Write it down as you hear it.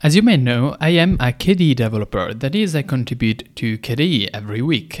As you may know, I am a KDE developer, that is, I contribute to KDE every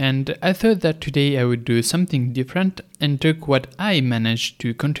week, and I thought that today I would do something different and took what I managed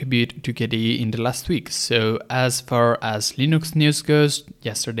to contribute to KDE in the last week. So as far as Linux news goes,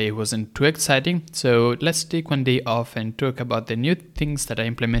 yesterday wasn't too exciting, so let's take one day off and talk about the new things that I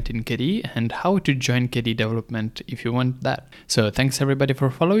implement in KDE and how to join KDE development if you want that. So thanks everybody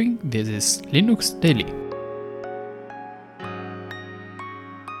for following, this is Linux Daily.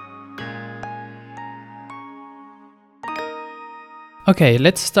 Okay,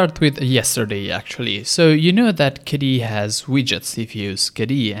 let's start with yesterday actually. So you know that KDE has widgets if you use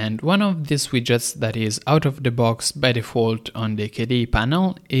KDE, and one of these widgets that is out of the box by default on the KDE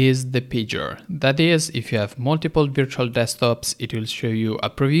panel is the pager. That is, if you have multiple virtual desktops, it will show you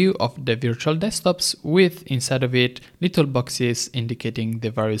a preview of the virtual desktops with inside of it little boxes indicating the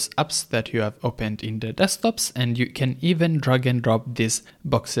various apps that you have opened in the desktops, and you can even drag and drop these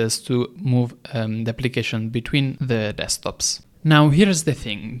boxes to move the application between the desktops. Now here's the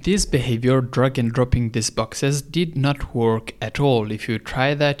thing, this behavior, drag and dropping these boxes, did not work at all. If you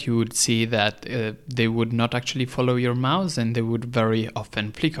try that, you would see that they would not actually follow your mouse and they would very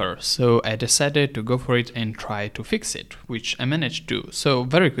often flicker. So I decided to go for it and try to fix it, which I managed to. So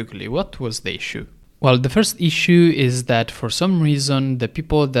very quickly, what was the issue? Well, the first issue is that for some reason, the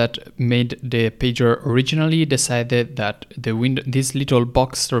people that made the pager originally decided that this little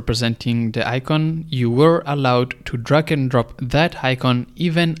box representing the icon, you were allowed to drag and drop that icon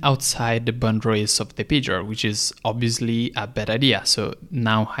even outside the boundaries of the pager, which is obviously a bad idea. So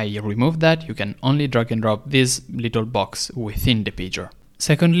now I remove that, you can only drag and drop this little box within the pager.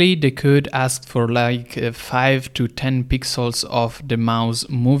 Secondly, the code asked for like 5 to 10 pixels of the mouse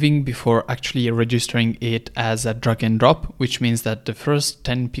moving before actually registering it as a drag and drop, which means that the first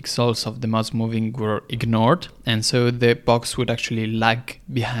 10 pixels of the mouse moving were ignored, and so the box would actually lag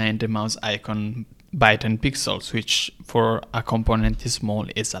behind the mouse icon by 10 pixels, which for a component this small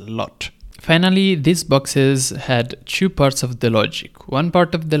is a lot. Finally, these boxes had two parts of the logic. One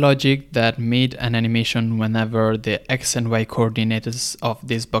part of the logic that made an animation whenever the X and Y coordinates of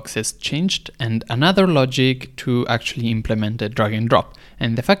these boxes changed, and another logic to actually implement a drag and drop.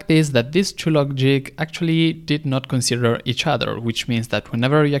 And the fact is that these two logic actually did not consider each other, which means that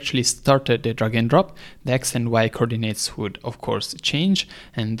whenever you actually started the drag and drop, the X and Y coordinates would of course change,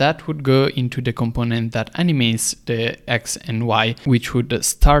 and that would go into the component that animates the X and Y, which would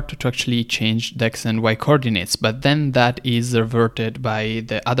start to actually change the X and Y coordinates, but then that is reverted by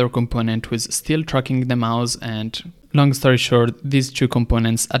the other component who is still tracking the mouse, and long story short, these two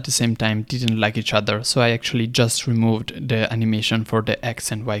components at the same time didn't like each other, so I actually just removed the animation for the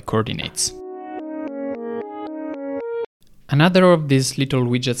X and Y coordinates. Another of these little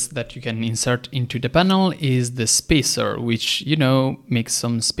widgets that you can insert into the panel is the spacer, which, you know, makes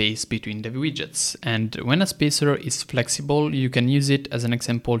some space between the widgets. And when a spacer is flexible, you can use it as an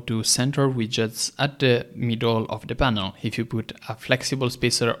example to center widgets at the middle of the panel. If you put a flexible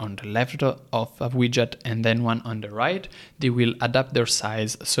spacer on the left of a widget and then one on the right, they will adapt their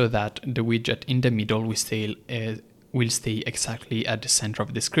size so that the widget in the middle will stay exactly at the center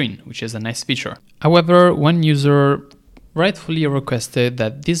of the screen, which is a nice feature. However, one user rightfully requested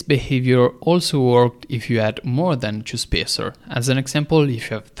that this behavior also worked if you had more than two spacers. As an example,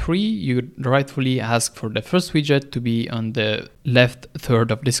 if you have 3, you rightfully ask for the first widget to be on the left third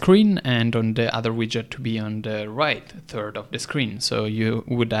of the screen and on the other widget to be on the right third of the screen. So you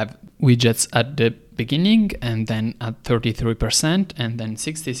would have widgets at the beginning and then at 33% and then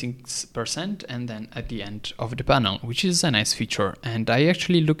 66% and then at the end of the panel, which is a nice feature. And I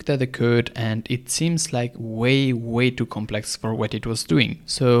actually looked at the code and it seems like way too complex for what it was doing.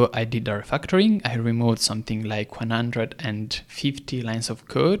 So I did a refactoring, I removed something like 150 lines of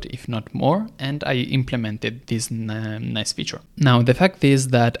code, if not more, and I implemented this nice feature. Now the fact is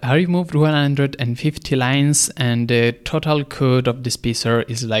that I removed 150 lines and the total code of the spacer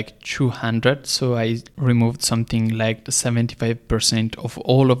is like 200, so I removed something like 75% of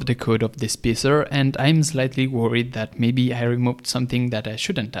all of the code of the spacer, and I'm slightly worried that maybe I removed something that I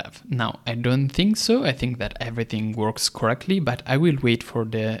shouldn't have. Now, I don't think so, I think that everything works correctly, but I will wait for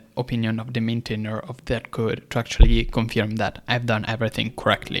the opinion of the maintainer of that code to actually confirm that I've done everything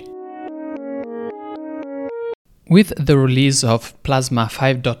correctly. With the release of Plasma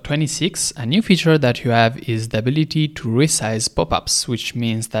 5.26, a new feature that you have is the ability to resize pop-ups, which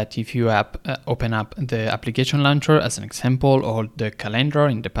means that if you open up the application launcher as an example or the calendar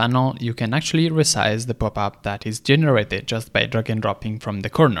in the panel, you can actually resize the pop-up that is generated just by drag and dropping from the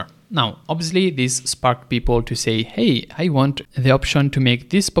corner. Now, obviously, this sparked people to say, hey, I want the option to make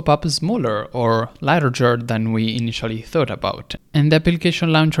this pop-up smaller or larger than we initially thought about. And the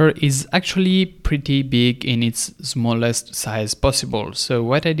application launcher is actually pretty big in its smallest size possible. So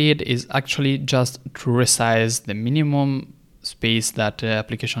what I did is actually just to resize the minimum space that the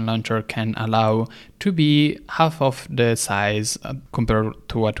application launcher can allow to be half of the size compared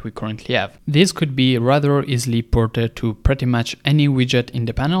to what we currently have. This could be rather easily ported to pretty much any widget in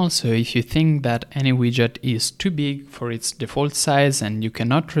the panel, so if you think that any widget is too big for its default size and you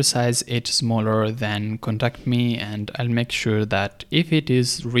cannot resize it smaller, then contact me and I'll make sure that if it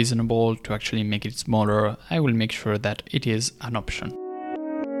is reasonable to actually make it smaller, I will make sure that it is an option.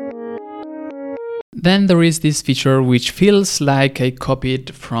 Then there is this feature which feels like I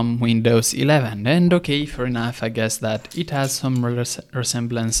copied from Windows 11, and okay, fair enough, I guess that it has some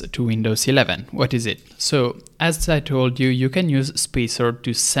resemblance to Windows 11. What is it? So, as I told you, you can use Spacer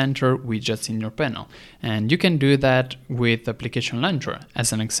to center widgets in your panel, and you can do that with Application Launcher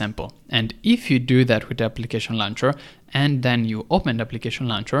as an example. And if you do that with the Application Launcher, and then you open the Application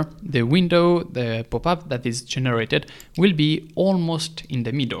Launcher, the window, the pop-up that is generated will be almost in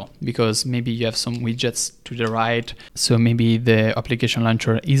the middle, because maybe you have some widgets to the right, so maybe the Application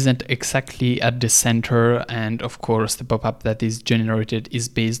Launcher isn't exactly at the center, and of course the pop-up that is generated is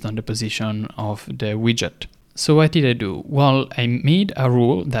based on the position of the widget. So what did I do? Well, I made a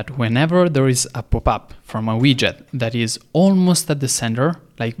rule that whenever there is a pop-up from a widget that is almost at the center,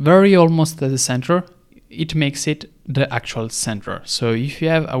 like very almost at the center, it makes it the actual center. So if you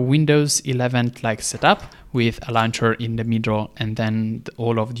have a Windows 11 like setup with a launcher in the middle and then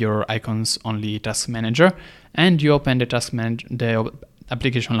all of your icons only Task Manager, and you open the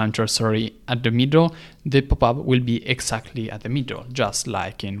application launcher, at the middle, the pop-up will be exactly at the middle, just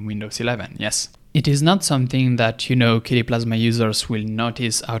like in Windows 11, yes. It is not something that, KDE Plasma users will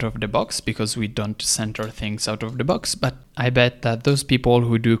notice out of the box because we don't center things out of the box, but I bet that those people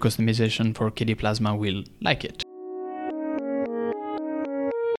who do customization for KDE Plasma will like it.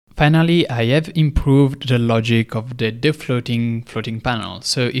 Finally, I have improved the logic of the defloating floating panel.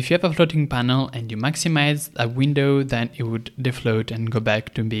 So if you have a floating panel and you maximize a window, then it would defloat and go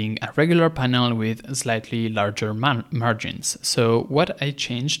back to being a regular panel with slightly larger margins. So what I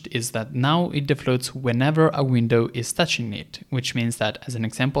changed is that now it defloats whenever a window is touching it, which means that, as an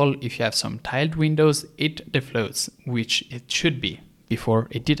example, if you have some tiled windows, it defloats, which it should be. Before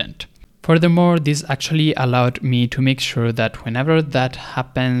it didn't. Furthermore, this actually allowed me to make sure that whenever that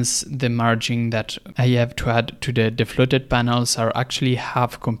happens, the margin that I have to add to the defloated panels are actually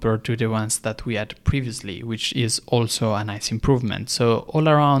half compared to the ones that we had previously, which is also a nice improvement. So all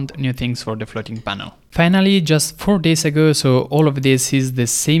around new things for the floating panel. Finally, just 4 days ago, so all of this is the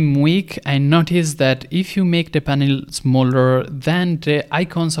same week, I noticed that if you make the panel smaller, then the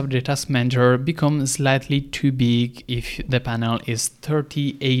icons of the Task Manager become slightly too big if the panel is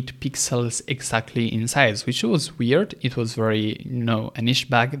 38 pixels exactly in size, which was weird. It was very, a niche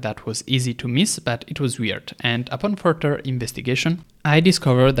bug that was easy to miss, but it was weird. And upon further investigation, I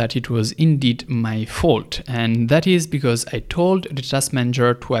discovered that it was indeed my fault, and that is because I told the Task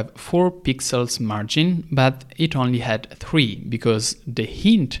Manager to have 4 pixels margin, but it only had 3, because the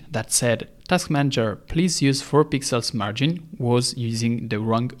hint that said Task Manager, please use 4 pixels margin was using the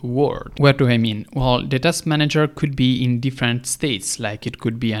wrong word. What do I mean? Well, the Task Manager could be in different states, like it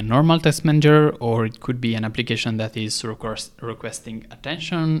could be a normal Task Manager, or it could be an application that is requesting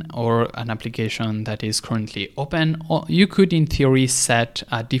attention, or an application that is currently open. Or you could, in theory, set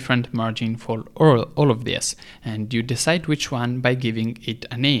a different margin for all of this, and you decide which one by giving it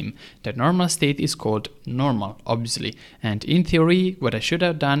a name. The normal state is called normal, obviously, and in theory, what I should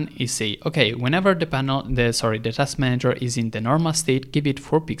have done is say, okay, whenever the Task Manager is in the normal state, give it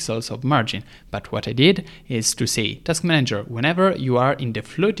 4 pixels of margin. But what I did is to say, Task Manager, whenever you are in the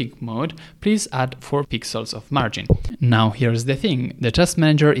floating mode, please add 4 pixels of margin. Now here's the thing, the Task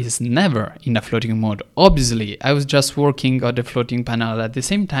Manager is never in a floating mode. Obviously, I was just working on the floating panel at the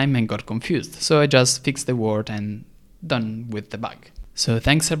same time and got confused. So I just fixed the word and done with the bug. So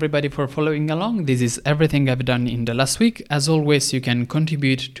thanks everybody for following along. This is everything I've done in the last week. As always, you can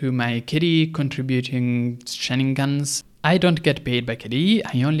contribute to my KDE contributing shenanigans. I don't get paid by KDE,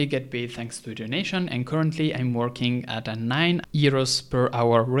 I only get paid thanks to donation, and currently I'm working at a €9 per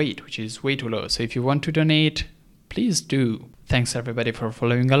hour rate, which is way too low. So if you want to donate, please do. Thanks everybody for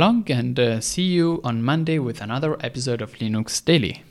following along, and see you on Monday with another episode of Linux Daily.